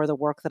me for the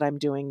work that I'm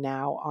doing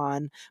now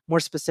on, more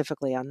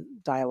specifically, on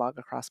dialogue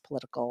across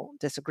political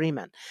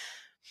disagreement.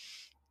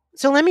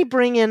 So let me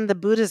bring in the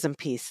Buddhism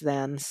piece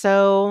then.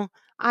 So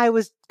I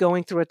was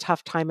going through a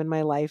tough time in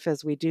my life,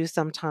 as we do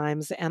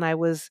sometimes, and I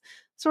was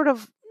sort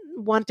of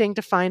wanting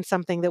to find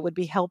something that would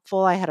be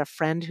helpful. I had a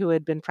friend who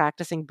had been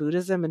practicing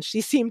Buddhism and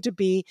she seemed to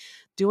be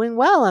doing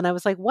well. And I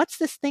was like, what's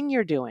this thing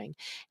you're doing?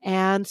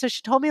 And so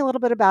she told me a little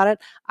bit about it.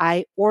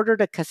 I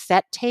ordered a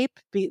cassette tape.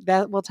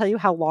 That will tell you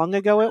how long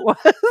ago it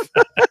was.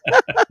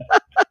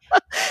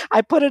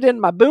 I put it in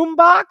my boom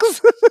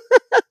box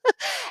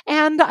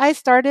and I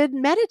started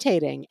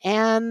meditating.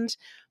 And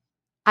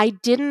I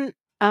didn't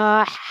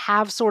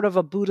have sort of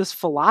a Buddhist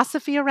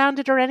philosophy around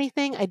it or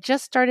anything. I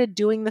just started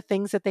doing the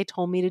things that they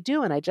told me to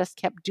do, and I just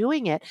kept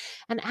doing it.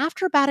 And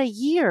after about a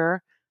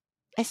year,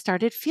 I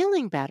started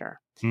feeling better.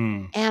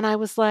 And I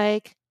was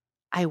like,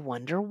 I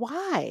wonder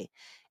why.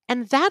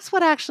 And that's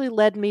what actually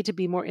led me to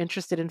be more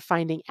interested in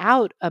finding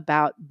out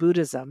about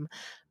Buddhism.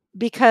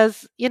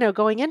 Because,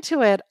 going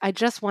into it, I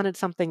just wanted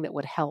something that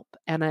would help.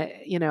 And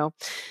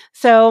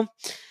so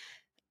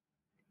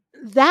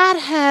that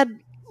had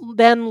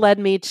then led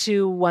me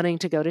to wanting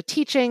to go to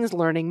teachings,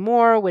 learning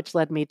more, which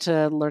led me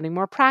to learning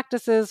more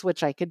practices,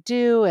 which I could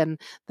do. And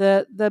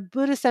the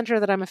Buddhist center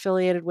that I'm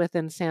affiliated with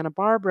in Santa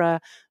Barbara,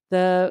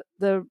 the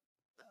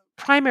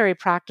primary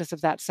practice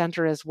of that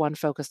center is one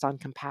focused on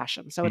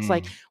compassion. So it's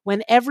like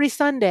when every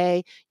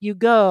Sunday you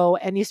go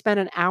and you spend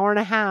an hour and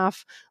a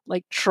half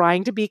like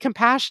trying to be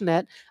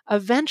compassionate,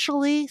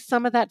 eventually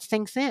some of that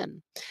sinks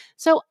in.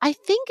 So I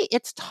think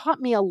it's taught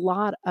me a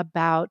lot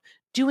about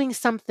doing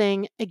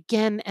something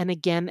again and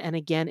again and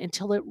again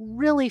until it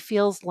really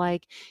feels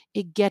like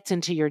it gets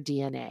into your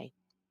DNA.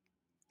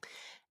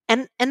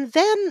 And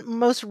then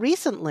most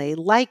recently,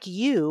 like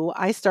you,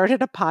 I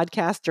started a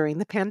podcast during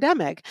the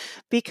pandemic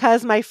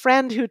because my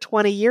friend who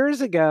 20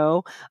 years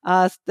ago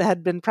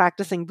had been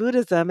practicing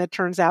Buddhism, it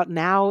turns out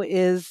now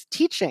is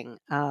teaching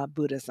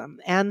Buddhism.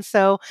 And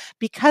so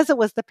because it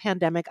was the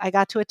pandemic, I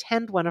got to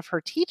attend one of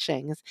her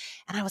teachings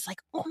and I was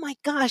like, oh my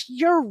gosh,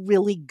 you're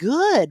really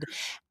good.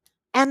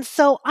 And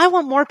so I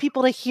want more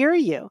people to hear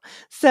you.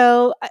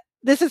 So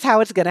this is how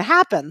it's going to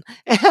happen.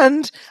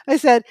 And I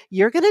said,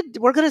 we're going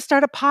to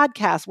start a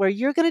podcast where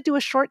you're going to do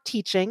a short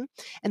teaching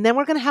and then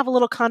we're going to have a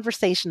little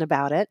conversation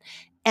about it.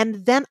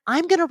 And then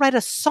I'm going to write a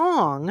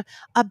song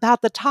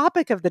about the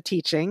topic of the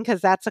teaching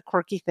because that's a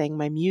quirky thing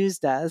my muse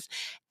does.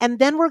 And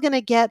then we're going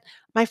to get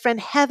my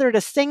friend Heather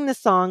to sing the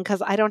song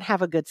because I don't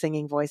have a good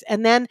singing voice.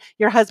 And then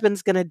your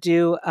husband's going to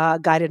do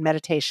guided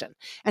meditation.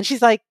 And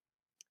she's like,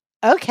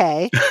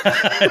 okay.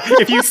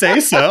 If you say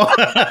so.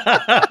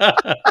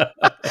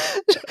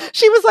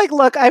 She was like,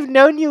 look, I've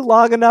known you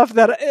long enough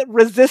that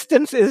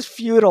resistance is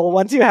futile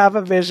once you have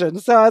a vision.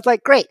 So I was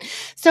like, great.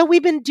 So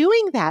we've been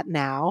doing that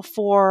now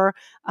for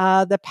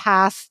the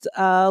past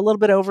a little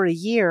bit over a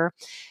year.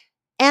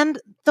 And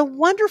the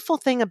wonderful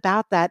thing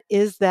about that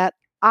is that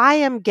I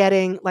am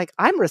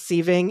I'm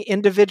receiving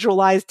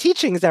individualized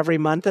teachings every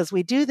month as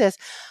we do this.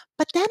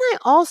 But then I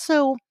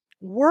also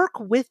work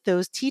with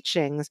those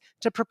teachings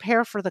to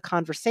prepare for the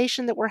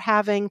conversation that we're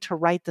having, to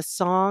write the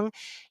song.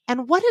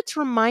 And what it's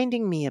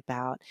reminding me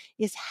about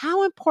is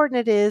how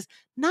important it is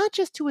not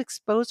just to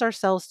expose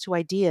ourselves to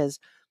ideas,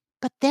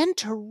 but then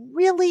to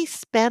really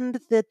spend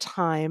the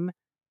time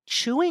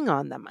chewing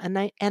on them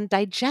and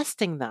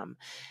digesting them.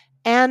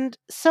 And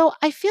so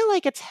I feel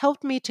like it's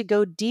helped me to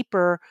go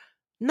deeper,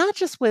 not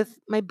just with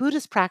my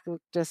Buddhist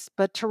practice,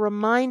 but to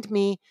remind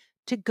me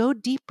to go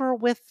deeper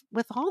with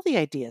all the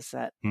ideas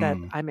that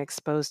I'm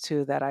exposed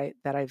to, that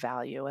I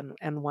value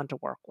and want to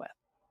work with.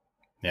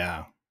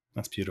 Yeah,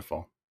 that's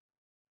beautiful.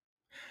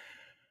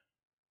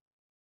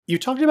 You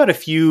talked about a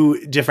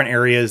few different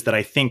areas that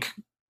I think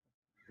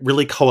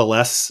really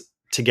coalesce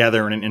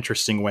together in an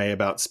interesting way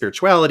about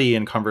spirituality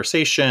and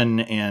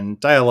conversation and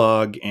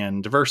dialogue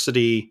and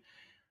diversity.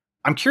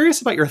 I'm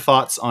curious about your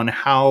thoughts on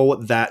how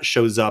that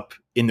shows up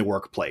in the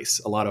workplace.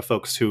 A lot of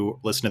folks who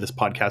listen to this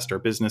podcast are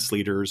business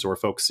leaders or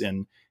folks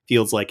in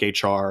fields like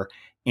HR,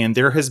 and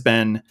there has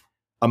been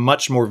a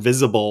much more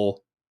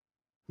visible,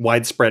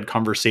 widespread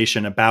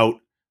conversation about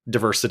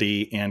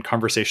diversity and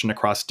conversation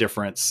across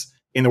difference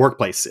in the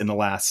workplace in the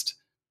last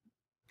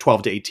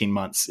 12 to 18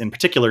 months, in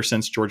particular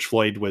since George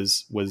Floyd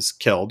was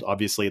killed.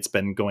 Obviously, it's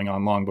been going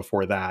on long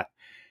before that.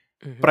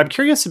 Mm-hmm. But I'm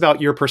curious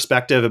about your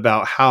perspective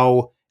about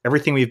how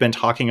everything we've been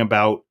talking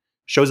about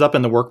shows up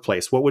in the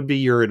workplace. What would be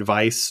your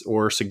advice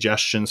or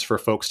suggestions for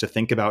folks to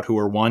think about who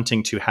are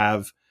wanting to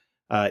have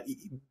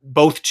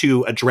both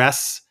to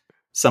address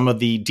some of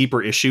the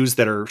deeper issues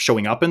that are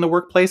showing up in the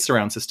workplace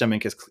around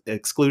systemic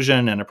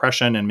exclusion and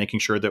oppression and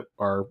making sure that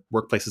our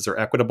workplaces are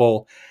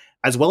equitable,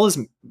 as well as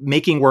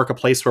making work a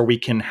place where we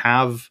can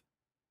have,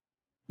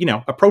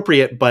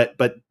 appropriate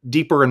but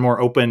deeper and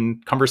more open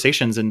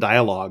conversations and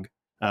dialogue,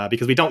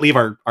 because we don't leave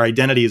our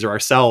identities or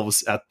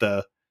ourselves at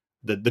the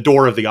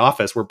door of the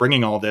office. We're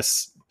bringing all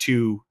this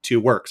to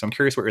work. So I'm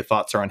curious what your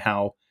thoughts are on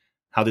how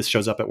this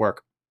shows up at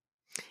work.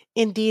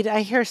 Indeed,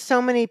 I hear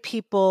so many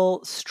people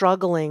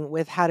struggling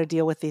with how to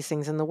deal with these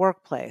things in the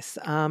workplace,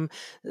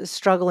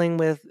 struggling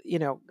with,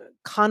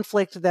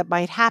 conflict that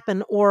might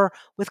happen, or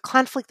with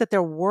conflict that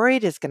they're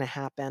worried is going to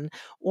happen,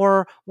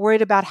 or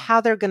worried about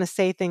how they're going to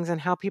say things and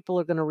how people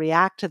are going to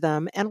react to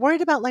them, and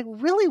worried about like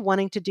really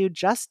wanting to do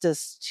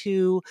justice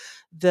to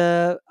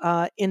the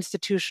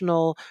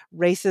institutional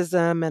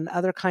racism and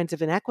other kinds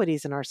of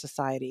inequities in our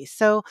society.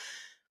 So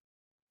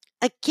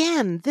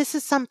again, this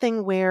is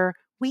something where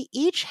we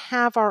each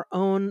have our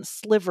own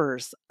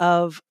slivers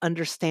of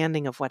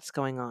understanding of what's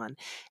going on.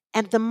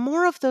 And the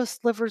more of those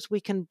slivers we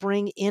can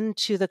bring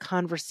into the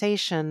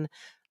conversation,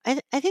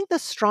 I think the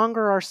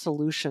stronger our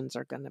solutions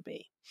are going to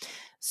be.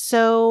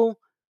 So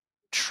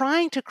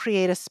trying to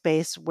create a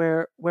space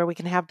where we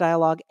can have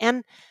dialogue,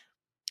 and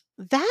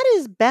that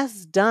is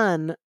best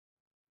done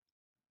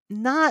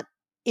not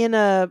in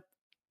a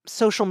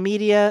social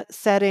media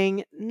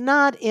setting,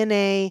 not in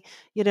a,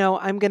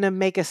 I'm going to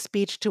make a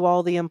speech to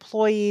all the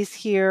employees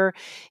here.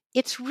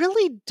 It's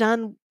really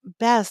done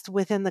best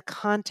within the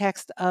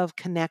context of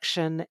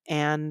connection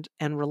and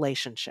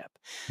relationship.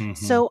 Mm-hmm.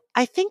 So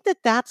I think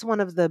that that's one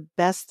of the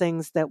best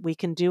things that we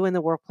can do in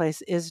the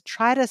workplace is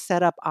try to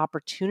set up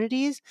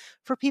opportunities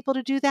for people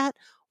to do that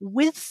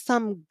with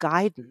some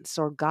guidance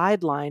or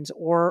guidelines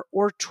or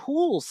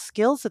tools,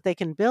 skills that they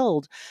can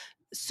build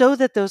so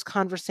that those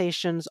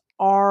conversations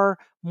are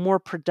more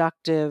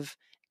productive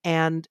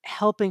and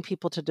helping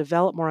people to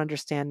develop more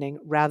understanding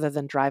rather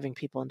than driving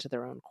people into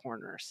their own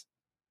corners.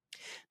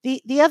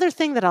 The other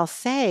thing that I'll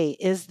say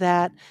is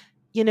that,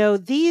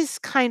 these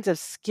kinds of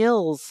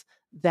skills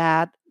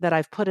that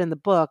I've put in the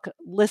book,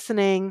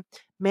 listening,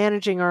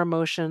 managing our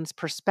emotions,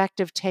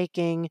 perspective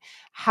taking,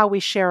 how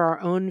we share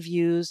our own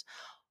views,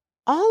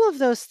 all of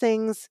those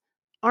things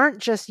aren't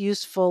just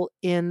useful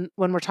when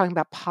we're talking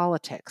about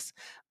politics,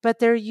 but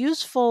they're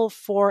useful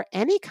for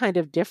any kind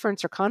of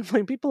difference or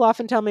conflict. People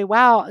often tell me,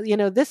 wow,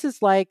 this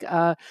is like,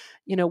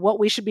 what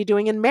we should be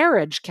doing in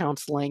marriage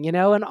counseling,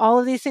 and all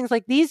of these things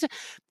like these.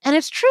 And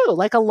it's true,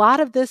 like a lot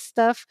of this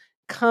stuff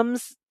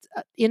comes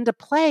into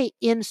play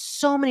in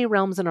so many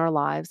realms in our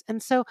lives.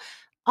 And so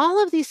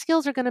all of these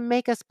skills are going to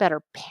make us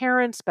better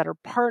parents, better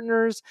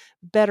partners,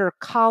 better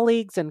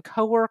colleagues and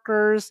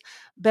coworkers,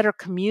 better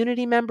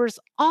community members,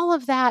 all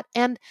of that.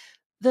 And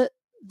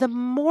the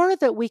more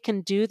that we can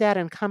do that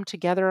and come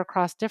together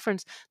across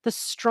difference, the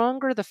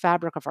stronger the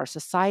fabric of our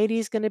society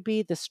is going to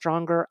be, the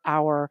stronger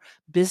our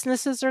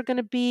businesses are going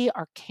to be,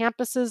 our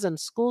campuses and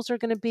schools are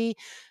going to be.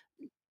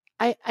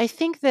 I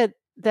think that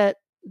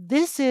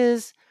this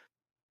is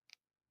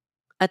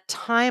a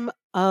time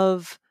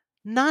of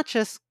not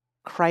just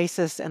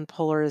crisis and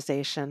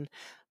polarization,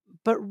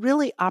 but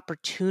really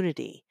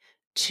opportunity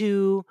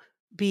to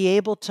be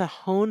able to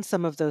hone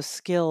some of those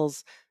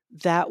skills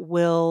that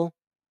will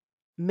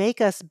make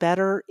us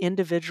better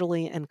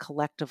individually and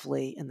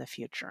collectively in the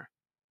future.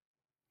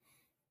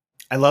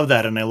 I love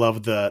that. And I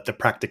love the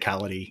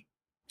practicality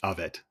of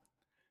it.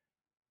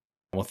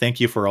 Well, thank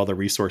you for all the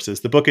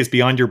resources. The book is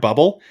Beyond Your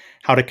Bubble,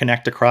 How to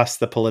Connect Across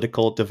the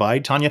Political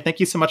Divide. Tanya, thank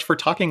you so much for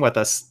talking with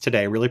us today.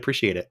 I really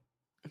appreciate it.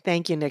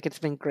 Thank you, Nick. It's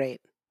been great.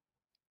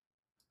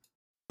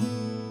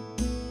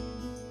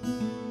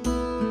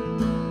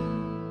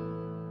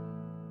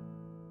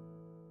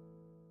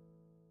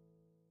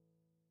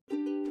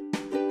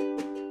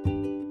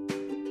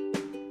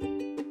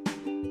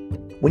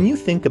 When you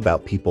think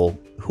about people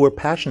who are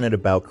passionate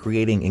about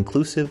creating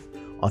inclusive,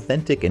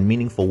 authentic, and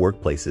meaningful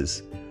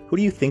workplaces, who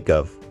do you think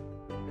of?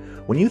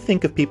 When you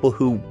think of people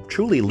who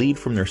truly lead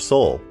from their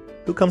soul,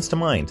 who comes to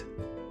mind?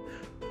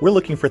 We're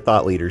looking for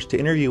thought leaders to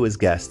interview as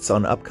guests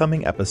on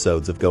upcoming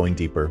episodes of Going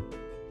Deeper.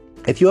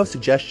 If you have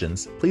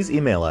suggestions, please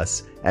email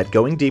us at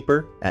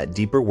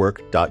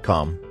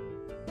goingdeeper@deeperwork.com.